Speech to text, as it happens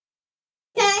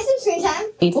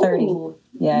8:30. Ooh.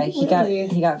 Yeah, he got in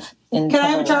Can I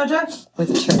have a trouble charger? with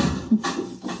a tree.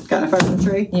 Got in a fight with a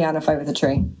tree? He got in a fight with a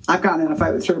tree. I've gotten in a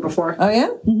fight with a tree before. Oh, yeah?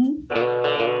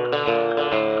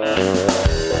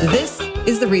 This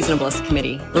is the Reasonablest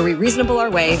Committee, where we reasonable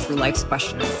our way through life's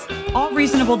questions. All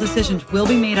reasonable decisions will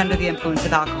be made under the influence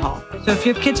of alcohol. So if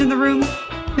you have kids in the room,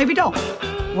 maybe don't.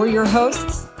 We're your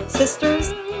hosts,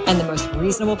 sisters, and the most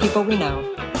reasonable people we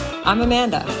know. I'm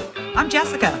Amanda. I'm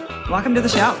Jessica. Welcome to the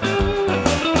show.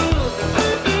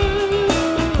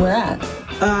 Where at?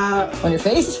 On your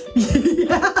face?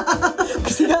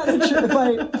 Because he got in a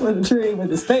fight with a tree with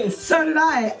his face. So did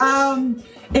I.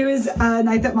 It was a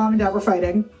night that Mom and Dad were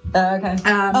fighting. Okay.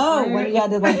 What you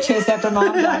had to like chase after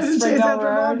Mom down Springville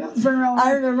Road?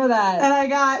 I remember that. And I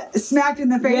got smacked in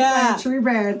the face by a tree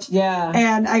branch. Yeah.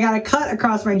 And I got a cut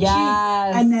across my cheek.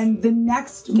 And then the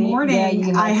next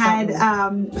morning, I had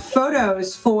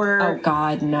photos for... Oh,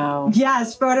 God, no.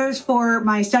 Yes, photos for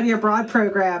my study abroad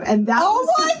program. And that was...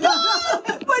 my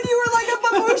God! When you were like a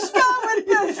babushka with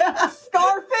your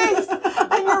Scarface,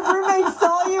 and your roommate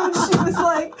saw you, and she was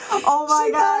like, oh, my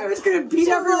God. I was going to beat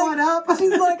everyone up.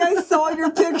 She's like, I saw your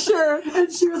picture.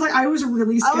 And she was like, I was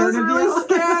really scared of you. I was really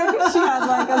scared. She had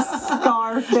like a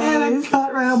scar face. And a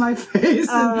cut right on my face.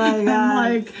 Oh my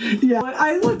God. And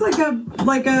I looked like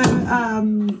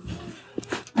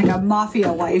a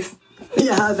mafia wife.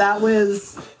 Yeah, that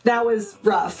was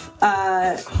rough.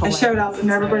 I showed up and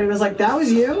everybody was like, that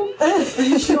was you? Are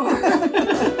you sure?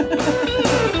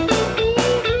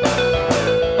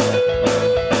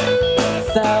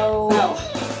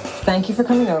 Thank you for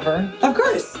coming over. Of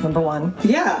course. Number one.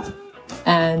 Yeah.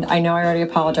 And I know I already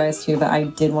apologized to you, but I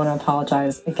did want to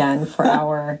apologize again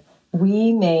for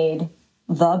we made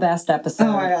the best episode.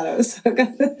 Oh my God, it was so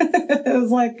good. It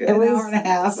was like an hour and a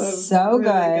half. So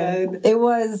really good. It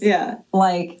was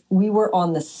like we were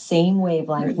on the same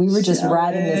wavelength. We were just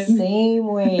riding the same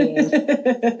wave.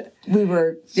 We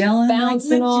were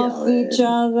bouncing off each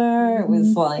other. It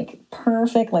was like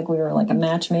perfect. Like we were like a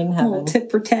match made in heaven. A little tit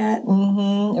for tat.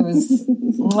 Mm-hmm. It was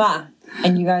mwah.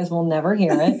 And you guys will never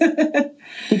hear it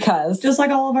because... Just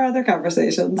like all of our other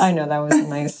conversations. I know that was a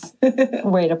nice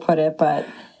way to put it, but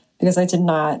because I did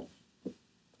not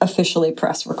officially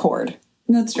press record.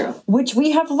 That's true. Which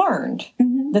we have learned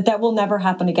that will never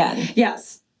happen again.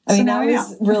 Yes. I mean, that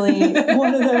was really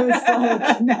one of those,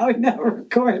 like... Now we never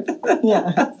record.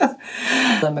 Yeah.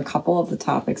 A couple of the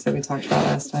topics that we talked about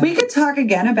last time. We could talk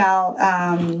again about...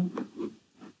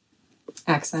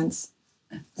 accents.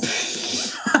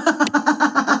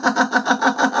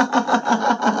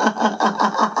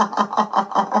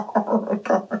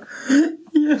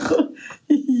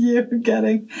 You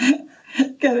getting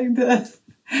the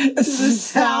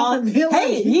sound.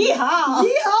 Hey, yeehaw!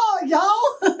 Yeehaw, y'all!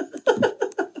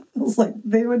 It's like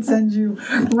they would send you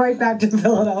right back to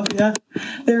Philadelphia.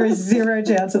 There is zero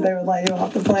chance that they would let you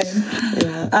off the plane.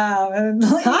 Yeah. And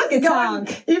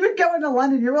like, even going to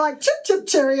London, you were like, chip, chip,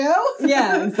 cheerio.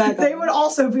 Yeah, exactly. They would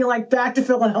also be like, back to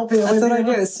Philadelphia. That's what I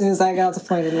do as soon as I get off the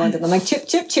plane in London. I'm like, chip,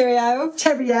 chip, cheerio.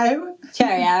 Cheerio.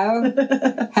 Cheerio.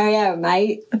 Cheerio,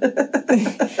 mate.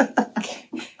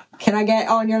 Can I get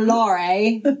on your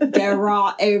lorry? Go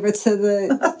right over to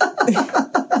the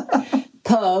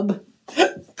pub.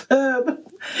 Pub.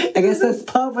 I guess that's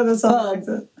pub with a southern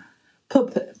accent.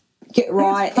 Pub. Get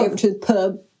right over to the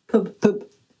pub. Pub.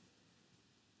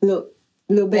 Look.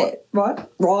 Little bit. What?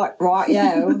 Right,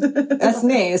 yo. That's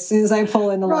me as soon as I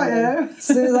pull into London. As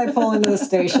soon as I pull into the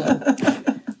station.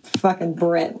 Fucking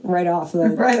Brit. Right off.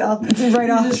 Right off.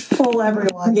 Just pull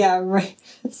everyone. Yeah, right.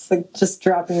 It's like just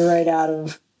dropping you right out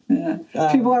of...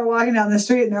 People are walking down the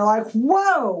street and they're like,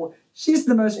 whoa, she's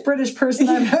the most British person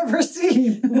I've ever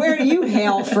seen. Where do you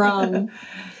hail from?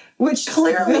 Which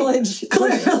village?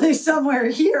 Clearly somewhere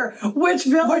here. Which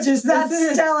village is that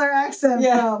stellar accent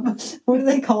from? What are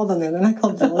they called on there? They're not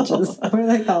called villages. What are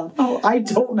they called? Oh, I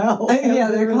don't know. Yeah,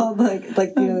 they're called like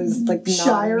like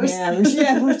shires.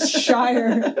 Yeah, which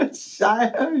shire?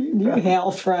 Shire you hail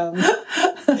from?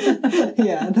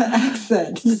 Yeah, the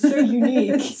accent is so unique.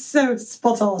 It's so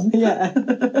spot on. Yeah.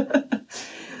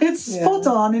 It's spot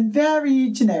on and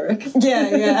very generic.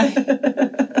 Yeah.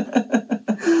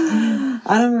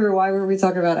 I don't remember why were we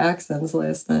talking about accents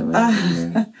last time.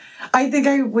 I think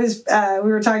I was. We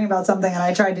were talking about something, and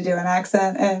I tried to do an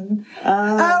accent. And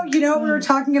we were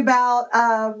talking about.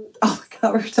 We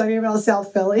were talking about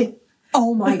South Philly.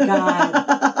 Oh my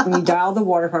God! When you dialed the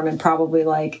water department, probably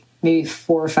like maybe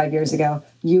 4 or 5 years ago,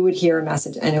 you would hear a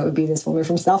message, and it would be this woman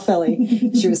from South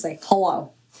Philly. She would say,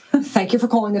 "Hello, thank you for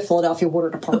calling the Philadelphia Water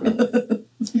Department.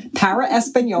 Para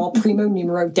Espanol Primo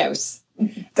Numero Dos."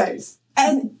 Dos.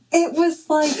 And it was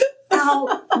like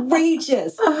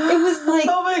outrageous. It was like,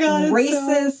 oh my God,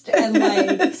 racist and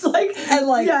like,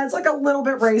 it's like a little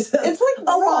bit racist. It's like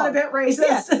a lot of it racist.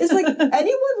 Yeah, it's like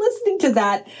anyone listening to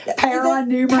that para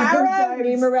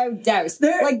numero dos.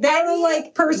 They're any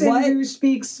like person who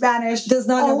speaks Spanish does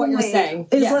not know what you're saying.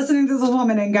 Is listening to this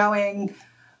woman and going,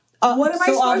 what am I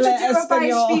supposed to do if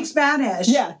I speak Spanish?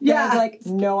 Yeah. And I have like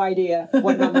no idea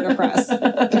what number to press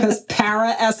because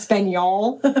para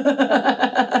español,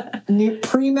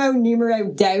 primo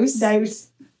numero dos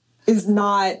is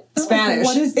not Spanish.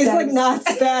 What is it's like not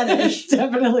Spanish.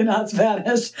 Definitely not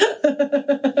Spanish.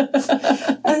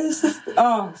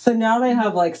 So now they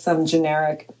have like some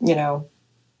generic,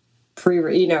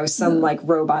 some like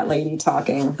robot lady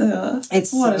talking.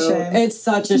 It's a shame. It's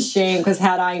such a shame because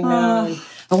had I known,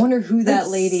 I wonder who that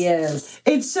lady is.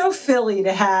 It's so Philly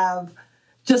to have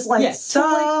just like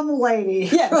some lady.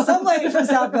 Yeah, some lady from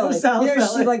South Philly.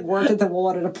 She like worked at the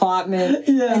water department.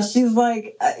 Yeah. And she's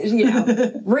like,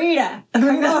 Rita,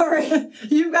 come over.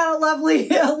 You've got a lovely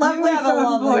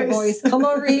voice. Come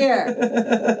over here.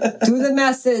 Do the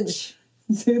message.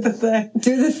 Do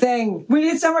the thing. We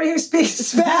need somebody who speaks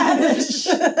Spanish.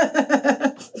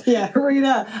 Yeah.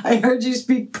 Rita, I heard you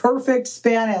speak perfect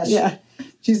Spanish. Yeah.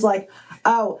 She's like,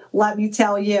 oh, let me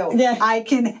tell you. Yeah. I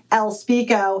can el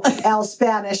speako, el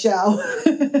Spanisho.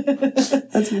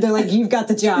 They're like, you've got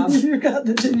the job. You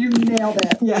nailed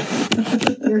it. Yeah.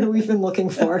 You're who we've been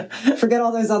looking for. Forget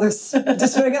all those others.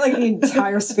 Just forget like the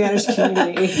entire Spanish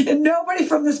community. And nobody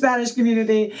from the Spanish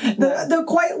community. The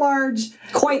quite large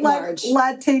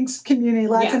Latinx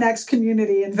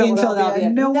community in Philadelphia.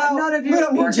 None of you.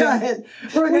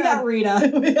 We got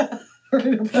Rita.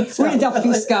 Rita Del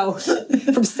Fisco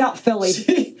from South Philly.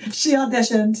 She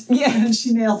auditioned. Yeah. And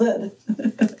she nailed it.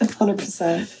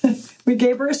 100%. We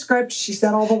gave her a script. She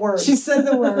said all the words. She said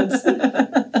the words.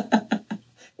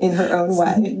 In her own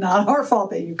way. Not our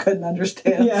fault that you couldn't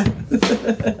understand. Yeah.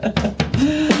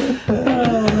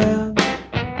 Oh, man.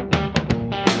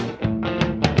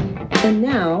 And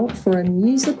now for a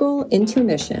musical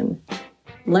intermission.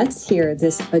 Let's hear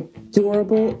this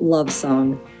adorable love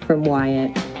song from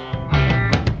Wyatt.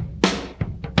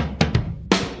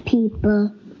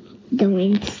 People go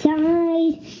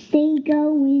inside, they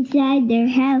go inside their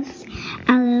house.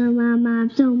 I love my mom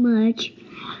so much.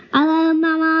 I love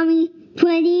my mommy.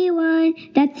 21,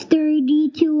 that's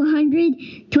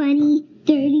 3,200. 20,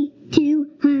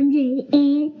 3,200,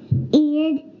 and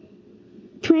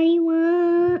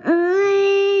 21.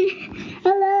 I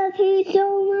love her so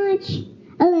much.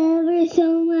 I love her so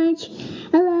much.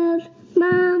 I love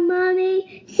my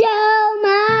mommy so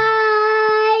much.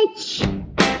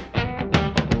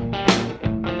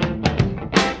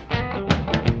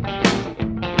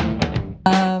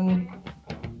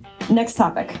 Next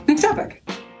topic. Do you have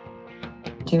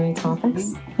any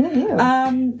topics? Yeah, you.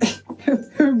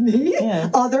 Who, me? Yeah.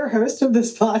 Other host of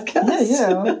this podcast? Yeah,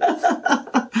 you.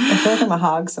 I feel like I'm a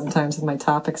hog sometimes with my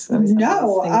topics. Things I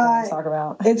want to talk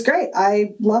about. It's great.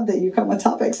 I love that you come with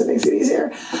topics. It makes it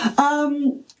easier.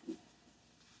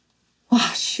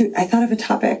 Shoot. I thought of a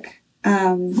topic,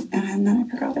 and then I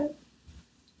forgot it.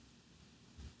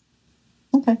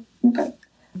 Okay.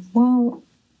 Well,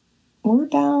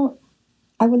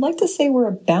 I would like to say we're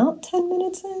about 10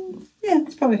 minutes in. Yeah,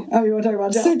 it's probably. Oh, you want to talk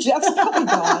about Jeff? So Jeff's probably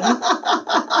gone.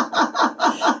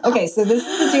 Okay, so this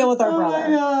is the deal with our brother. Oh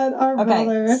my God, our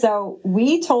brother. So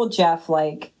we told Jeff,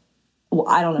 I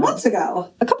don't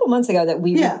know. A couple months ago that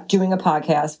we were doing a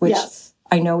podcast, which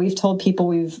I know we've told people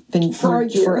we've been for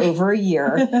over a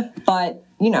year, but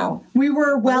we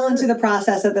were well into the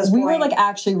process at this point. We were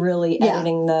actually really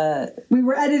editing We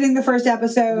were editing the first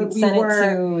episode. We sent it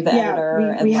to the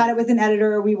editor. We had it with an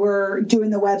editor. We were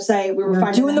doing the website. We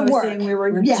were doing the work. We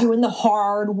were doing the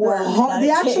hard work.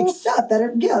 The actual stuff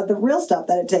the real stuff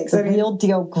that it takes. The real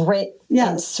deal grit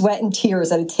and sweat and tears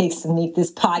that it takes to make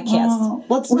this podcast.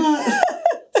 Let's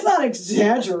not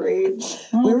exaggerate.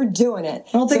 We were doing it.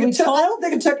 I don't think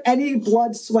it took any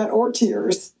blood, sweat, or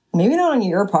tears. Maybe not on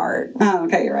your part. Oh,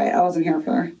 okay, you're right. I wasn't here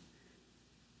for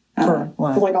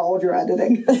what? For all of your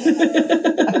editing.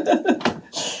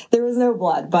 There was no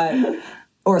blood,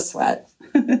 or sweat,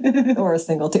 or a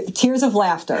single tears of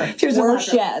laughter. Were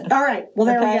shed. All right. Well,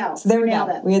 there we go. So there we nailed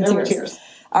go. It. We had tears.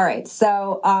 All right.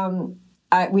 So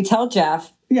we tell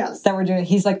Jeff. Yes. That we're doing it.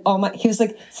 He's like,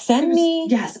 send me.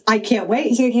 Yes, I can't wait.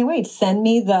 He's like, I can't wait. Send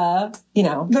me the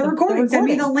recording. Send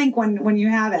me the link when you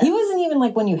have it. He wasn't even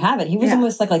when you have it. He was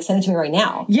almost like send it to me right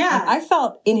now. Yeah. I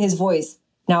felt in his voice.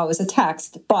 Now it was a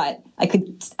text, but I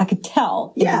could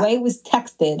tell in the way it was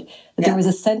texted that there was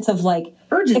a sense of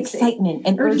excitement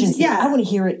and urgency. Yeah. I want to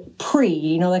hear it I'm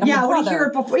your brother. I want to hear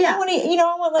it before. Yeah. I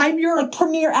want I'm your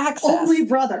premier access. Only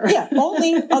brother. Yeah,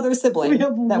 only other sibling. We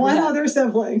have one other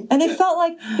sibling. And it felt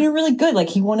like really good. Like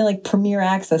he wanted premier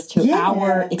access to he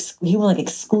wanted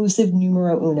exclusive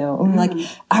numero uno. And we're like,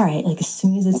 all right, as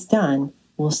soon as it's done,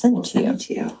 we'll send it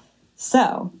to you.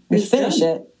 So we finish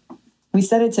it. We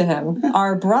sent it to him.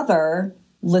 Our brother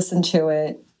listened to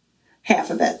it.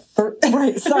 Half of it.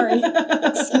 Right, sorry.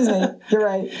 Excuse me. You're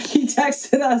right. He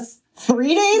texted us 3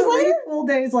 days later? 3 full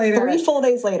days later. 3 full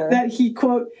days later. That he,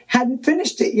 quote, hadn't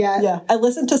finished it yet. Yeah, I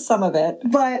listened to some of it.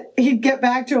 But he'd get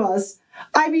back to us.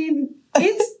 I mean,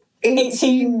 it's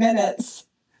 18 minutes.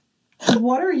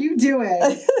 What are you doing?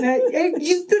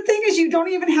 The thing is, you don't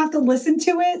even have to listen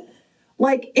to it.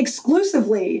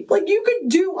 Exclusively, you could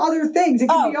do other things. It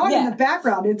could be on in the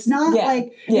background. It's not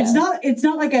it's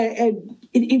not like an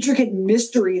intricate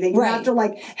mystery that you have to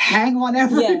hang on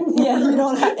every word. Yeah, you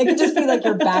don't have, it could just be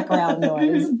your background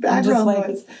noise. Background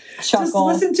noise. Chuckle. Just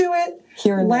listen to it.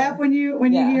 Here and laugh when you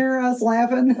hear us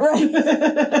laughing. Right.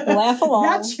 Laugh along.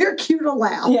 That's your cue to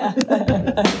laugh. Yeah.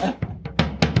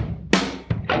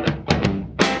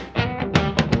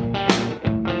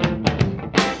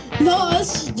 The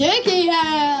sticky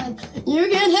hand! You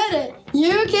can hit it,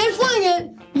 you can fling it,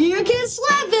 you can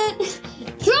slap it,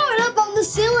 throw it up on the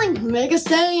ceiling, make a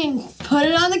stain, put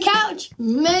it on the couch,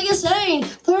 make a stain,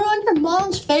 throw it on your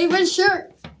mom's favorite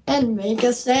shirt, and make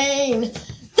a stain.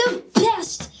 The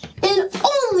best, and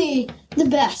only the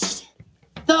best.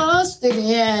 The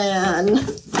sticky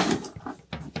hand.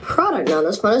 Product not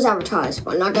as fun as advertised,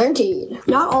 fun not guaranteed.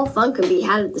 Not all fun can be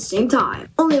had at the same time.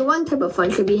 Only one type of fun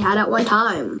can be had at one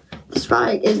time. This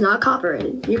product is not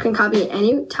copyrighted. You can copy it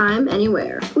anytime,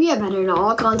 anywhere. We have edited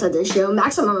all content to show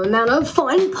maximum amount of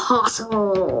fun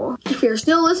possible. If you're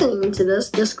still listening to this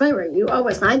disclaimer, you owe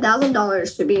us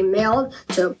 $9,000 to be mailed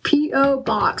to P.O.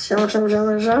 Box. Someone,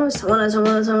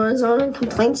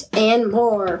 complaints, and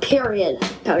more. Period.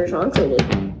 Powders not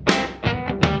included.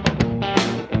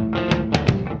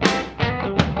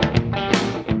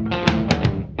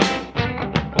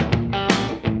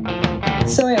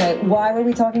 So anyway, why were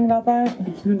we talking about that?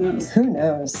 Who knows? Who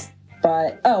knows?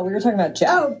 But, we were talking about Jeff.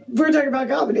 Oh, we were talking about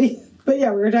comedy. But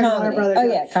yeah, we were talking about our brother. Oh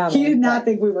yeah, comedy. He did not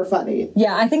think we were funny.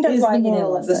 Yeah, I think that's why he didn't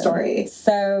listen. Of the story.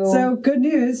 So good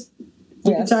news.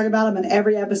 We can talk about him in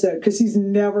every episode because he's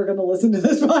never going to listen to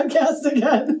this podcast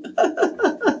again.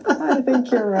 I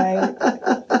think you're right.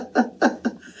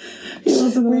 He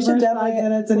listened to the first 5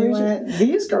 minutes and he went,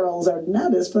 these girls are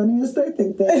not as funny as they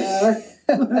think they are.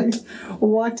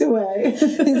 Walked away.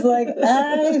 He's like,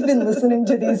 I've been listening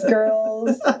to these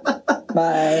girls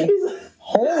my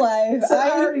whole life. So I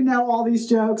already know all these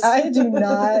jokes. I do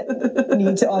not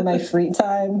need to, on my free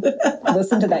time,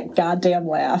 listen to that goddamn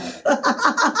laugh.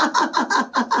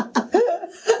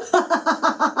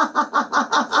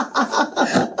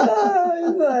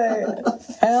 He's like,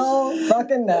 hell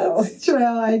fucking no. It's true.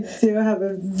 I do have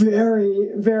a very,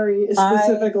 very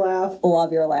specific laugh.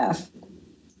 Love your laugh.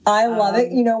 I love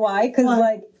it. You know why?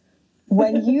 Because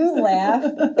when you laugh,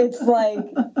 it's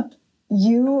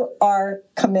you are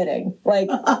committing.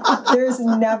 There's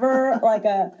never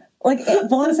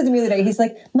Vaughn said to me the other day, he's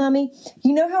like, Mommy,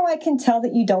 you know how I can tell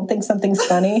that you don't think something's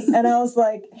funny? And I was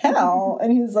like, how?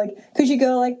 And he was like, because you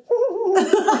go and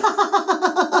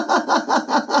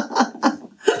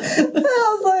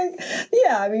I was like,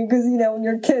 yeah, I mean, because, when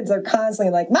your kids are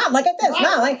constantly like, Mom, look at this,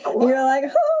 Mom, and you're like,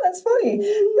 oh, that's funny,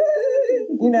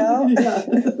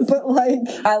 But,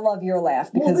 I love your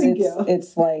laugh because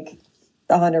it's 100%,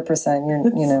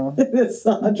 It's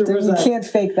 100%. You can't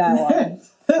fake that one.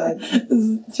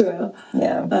 It's true.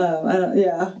 Yeah.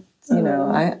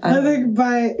 I think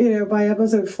by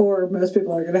episode 4, most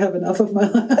people are going to have enough of my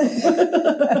laugh.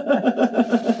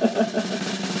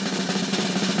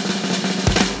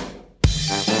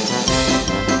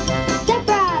 Step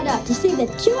right up to see the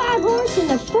 2-eyed horse and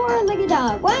the 4-legged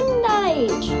dog. One night.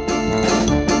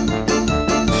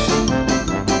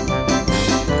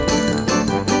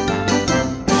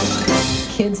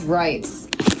 Kids' rights.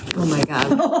 Oh my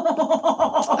God.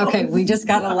 Okay, we just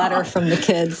got a letter from the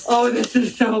kids. Oh, this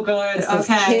is so good.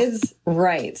 Okay. Kids'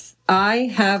 rights. I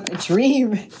have a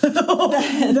dream.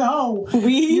 No,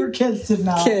 your kids did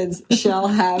not. Kids shall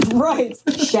have rights.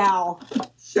 Shall.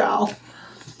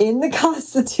 In the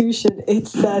Constitution, it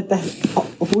said that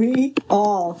we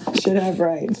all should have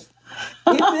rights.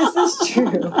 If this is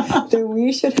true, then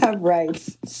we should have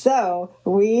rights. So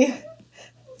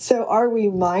are we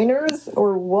minors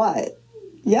or what?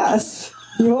 Yes,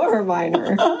 you are a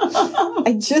minor.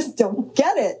 I just don't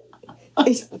get it.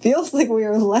 It feels like we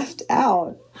are left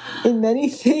out in many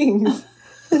things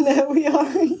and that we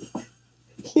are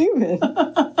human.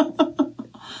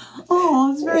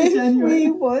 Oh, it's very genuine.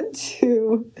 We want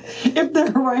to. If their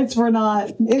rights were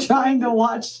not trying to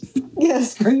watch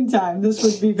screen time, this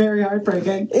would be very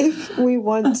heartbreaking. If we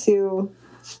want to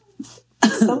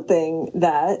something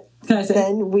that,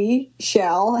 then we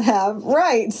shall have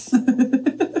rights.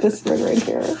 This one right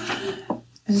here.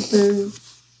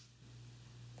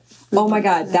 Oh my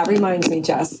God, that reminds me,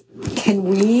 Jess. Can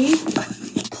we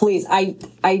please? I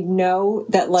know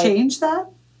that change that.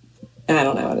 I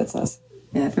don't know what it says.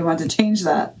 Yeah, if we want to change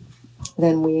that,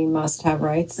 then we must have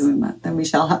rights. Then we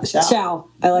shall have shall. Shall.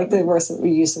 I like the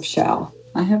use of shall.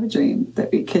 I have a dream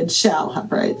that we kids shall have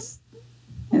rights.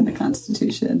 In the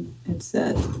Constitution, it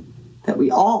said that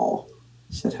we all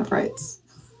should have rights.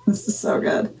 This is so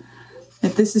good.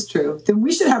 If this is true, then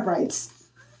we should have rights.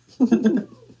 You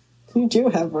do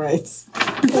have rights.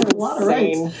 You have a lot of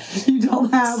rights. You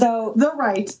don't have the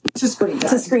right to screen time.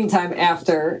 To screen time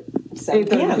after 7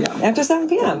 p.m. After 7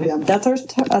 p.m. That's our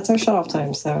shut-off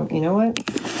time. So, you know what?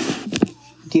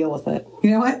 Deal with it.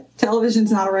 You know what?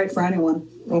 Television's not a right for anyone.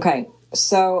 Okay.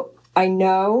 So, I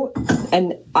know,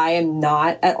 and I am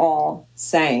not at all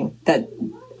saying that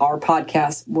our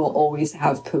podcast will always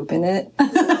have poop in it. But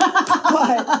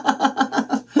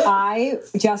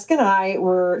Jessica and I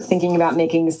were thinking about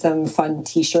making some fun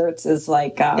T-shirts as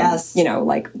like, you know,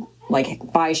 like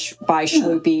buy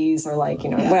Schloopies or like, you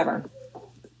know, whatever.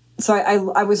 So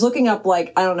I was looking up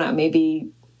like, I don't know, maybe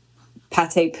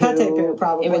pate poo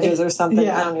probably. Images or something.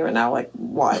 Yeah. I don't even know like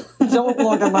what. Don't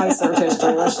look at my search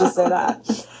history. Let's just say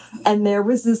that. And there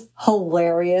was this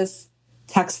hilarious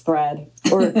text thread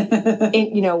or,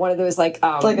 you know, one of those like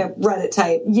a Reddit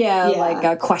type. Yeah, like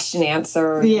a question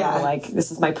answer. Yeah. You know, like,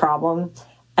 this is my problem.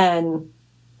 And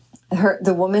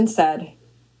the woman said,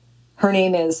 her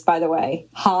name is, by the way,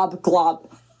 Hobgoblin.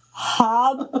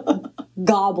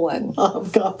 Hobgoblin.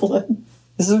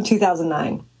 This is from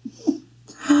 2009.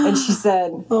 And she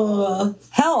said,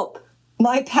 help,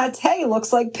 my pate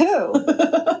looks like poo.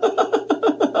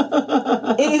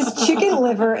 It is chicken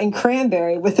liver and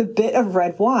cranberry with a bit of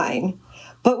red wine,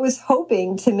 but was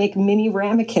hoping to make mini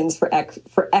ramekins for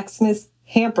Xmas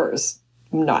hampers.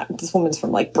 This woman's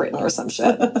from like Britain or some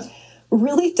shit.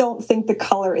 Really don't think the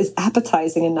color is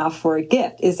appetizing enough for a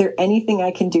gift. Is there anything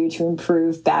I can do to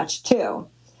improve batch 2?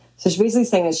 So she's basically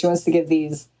saying that she wants to give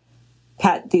these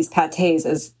pates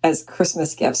as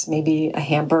Christmas gifts. Maybe a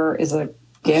hamper is a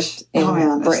gift in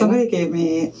Britain. If somebody gave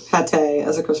me pate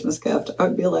as a Christmas gift, I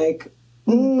would be like,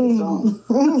 please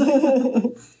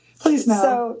don't. Please no.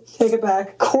 So, take it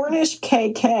back. Cornish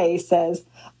KK says,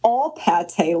 all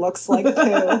pate looks like poo.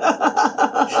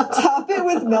 Top it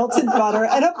with melted butter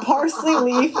and a parsley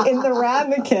leaf in the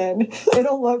ramekin.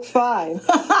 It'll look fine.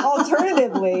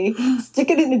 Alternatively, stick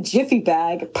it in a jiffy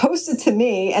bag, post it to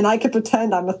me, and I can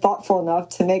pretend I'm thoughtful enough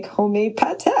to make homemade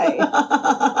pate.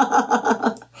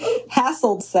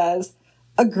 Hasselt says,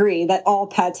 agree that all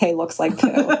pate looks like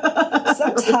poo.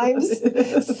 Sometimes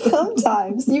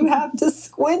you have to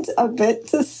squint a bit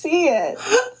to see it.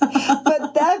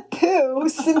 But that poo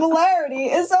similarity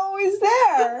is always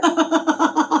there.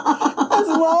 As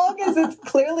long as it's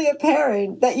clearly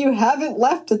apparent that you haven't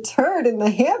left a turd in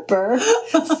the hamper,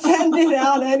 send it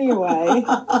out anyway.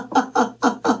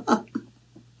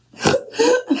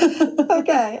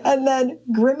 Okay, and then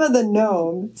Grimma the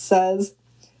Gnome says,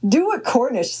 do what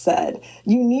Cornish said.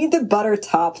 You need the butter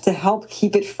top to help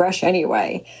keep it fresh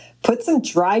anyway. Put some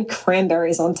dried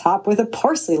cranberries on top with a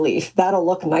parsley leaf. That'll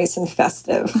look nice and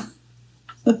festive.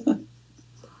 And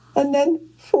then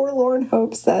Forlorn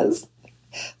Hope says,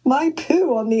 my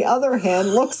poo, on the other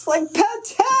hand, looks like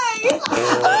pate.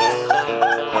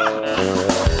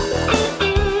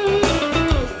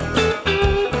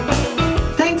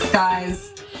 Thanks, guys.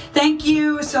 Thank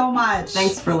you so much.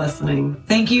 Thanks for listening.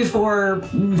 Thank you for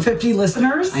 50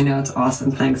 listeners. I know, it's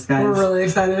awesome. Thanks, guys. We're really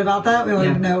excited about that. We don't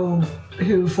even know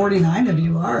who 49 of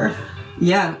you are.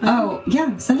 Yeah. Oh,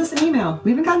 yeah. Send us an email.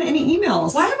 We haven't gotten any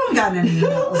emails. Why haven't we gotten any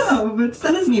emails? No, but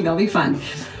send us an email. It'll be fun.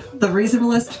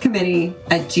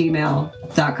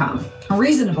 TheReasonableistCommittee@gmail.com.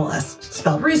 Reasonablest.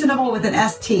 Spelled reasonable with an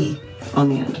ST. On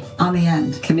the end. On the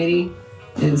end. Committee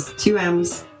is 2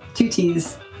 M's, 2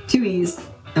 T's, 2 E's,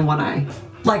 and 1 I.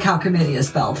 Like how committee is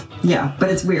spelled. Yeah,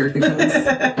 but it's weird because,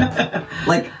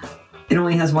 like, it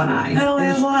only has 1 I. It only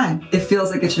has 1 I. It feels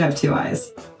like it should have 2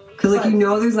 I's. Because, like, you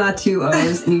know there's not 2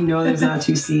 O's and you know there's not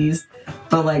 2 C's,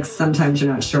 but, like, sometimes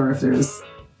you're not sure if there's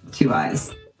 2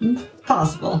 I's.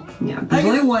 Possible. Yeah, there's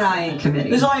only 1 I in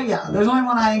committee. There's only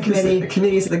 1 I in committee. The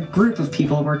committee is a group of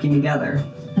people working together.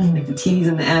 Mm-hmm. Like the T's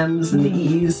and the M's and the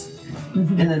E's.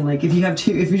 Mm-hmm. And then, like, if you have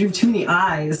too many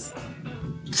I's,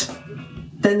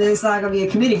 then it's not going to be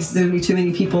a committee because there's going to be too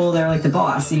many people that are like the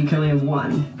boss, so you can only have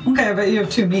one. Okay, but you have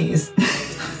 2 me's.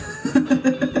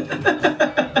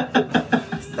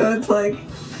 So it's like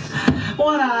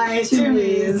 1 eye, 2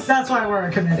 me's. That's why we're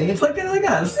a committee. It's like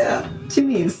us. Yeah. 2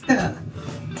 me's. Yeah.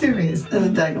 2 me's. And a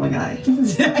dangling eye.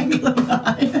 Dangling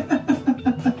eye.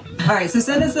 All right, so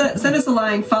send us a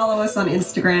line. Follow us on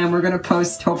Instagram. We're going to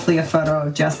post hopefully a photo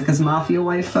of Jessica's mafia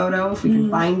wife photo if we can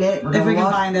find it. If we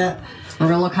can find it. We're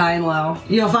going to look high and low.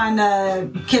 You'll find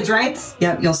kids' rights.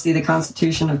 Yep, you'll see the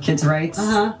Constitution of Kids' Rights.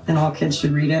 And all kids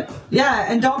should read it. Yeah,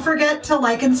 and don't forget to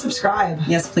like and subscribe.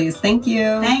 Yes, please. Thank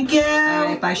you. Thank you. All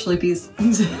right, bye, Schloopies.